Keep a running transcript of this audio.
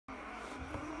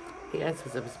Hey guys,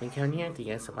 what's up? It's me, Kevin here. Thank you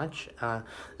guys so much.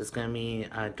 This is gonna be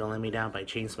Don't Let Me Down by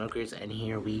Chainsmokers, and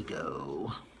here we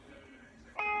go.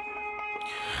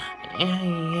 Yeah,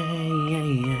 yeah,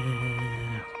 yeah,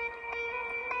 yeah.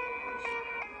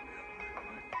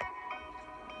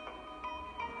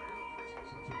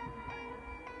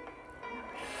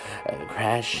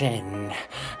 Crashing,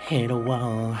 hit a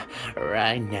wall.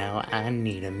 Right now, I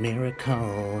need a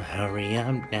miracle. Hurry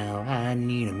up now, I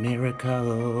need a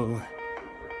miracle.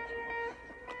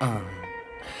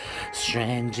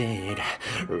 Stranded,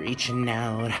 reaching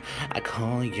out. I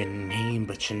call your name,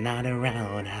 but you're not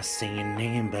around. I say your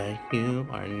name, but you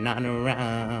are not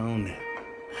around.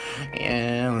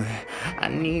 Yeah, I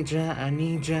need you, I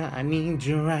need you, I need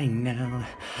you right now.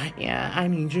 Yeah, I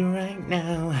need you right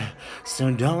now.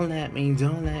 So don't let me,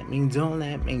 don't let me, don't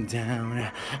let me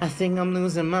down. I think I'm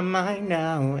losing my mind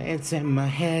now. It's in my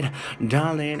head,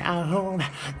 darling. I hope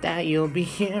that you'll be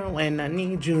here when I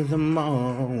need you the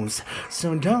most.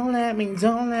 So don't let me,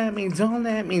 don't let me, don't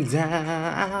let me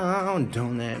down.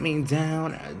 Don't let me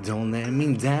down, don't let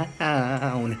me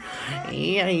down.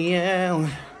 Yeah, yeah.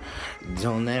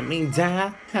 Don't let me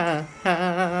down.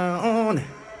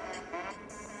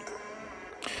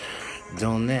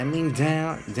 Don't let me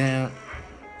down.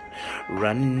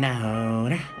 Running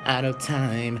out of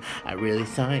time. I really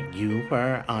thought you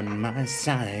were on my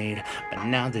side, but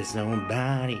now there's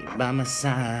nobody by my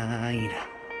side.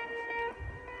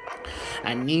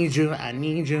 I need you, I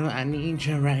need you, I need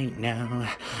you right now.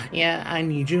 Yeah, I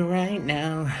need you right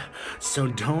now. So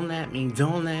don't let me,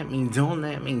 don't let me, don't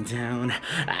let me down.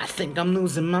 I think I'm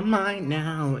losing my mind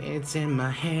now. It's in my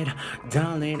head,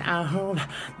 darling. I hope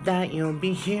that you'll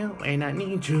be here when I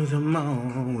need you the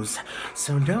most.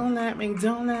 So don't let me,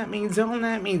 don't let me, don't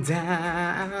let me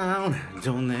down.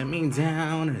 Don't let me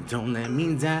down, don't let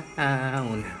me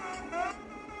down.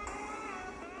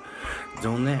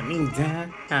 Don't let me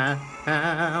down.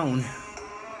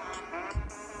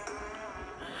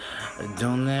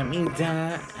 Don't let me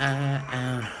down.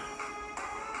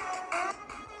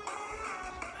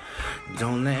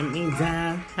 Don't let me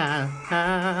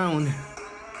down.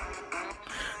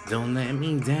 Don't let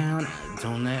me down.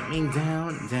 Don't let me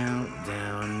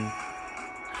down.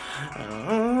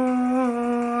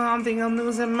 Oh, I think I'm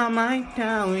losing my mind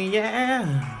now,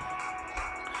 yeah.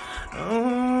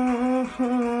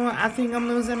 Oh, I think I'm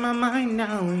losing my mind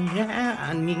now. Yeah,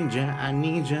 I need you, I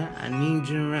need you, I need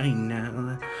you right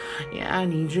now. Yeah, I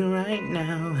need you right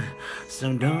now.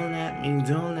 So don't let me,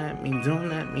 don't let me, don't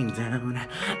let me down.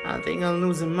 I think I'm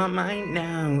losing my mind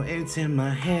now. It's in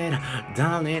my head,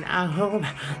 darling. I hope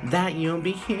that you'll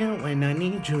be here when I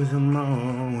need you the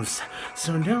most.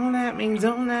 So don't let me,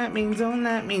 don't let me, don't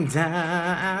let me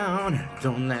down.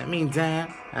 Don't let me down.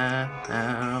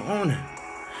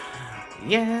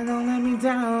 Yeah, don't let me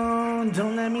down,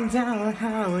 don't let me down,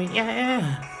 oh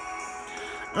yeah.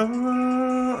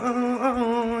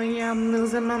 Oh, yeah, I'm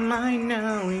losing my mind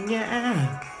now,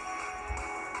 yeah.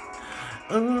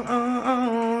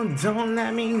 Oh, don't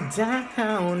let me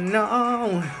down,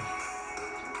 no.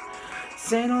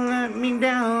 Say don't let me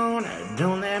down,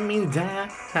 don't let me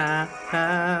down.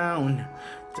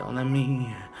 Don't let me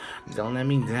down.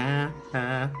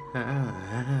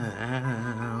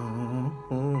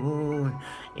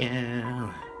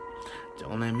 Yeah.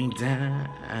 Don't let me down.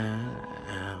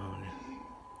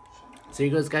 So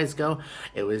here goes, guys, go.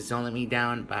 It was Don't Let Me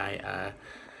Down by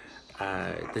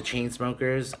the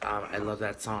Chainsmokers. I love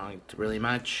that song really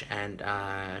much, and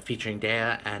featuring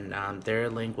Daya, and their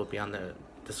link will be on the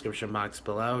description box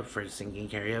below for singing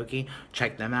karaoke.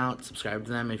 Check them out, subscribe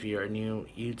to them if you're a new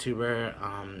YouTuber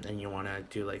and you want to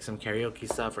do like some karaoke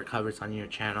stuff or covers on your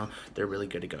channel. They're really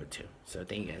good to go to. So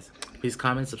thank you guys. Please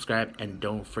comment, subscribe, and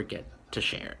don't forget to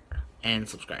share and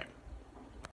subscribe.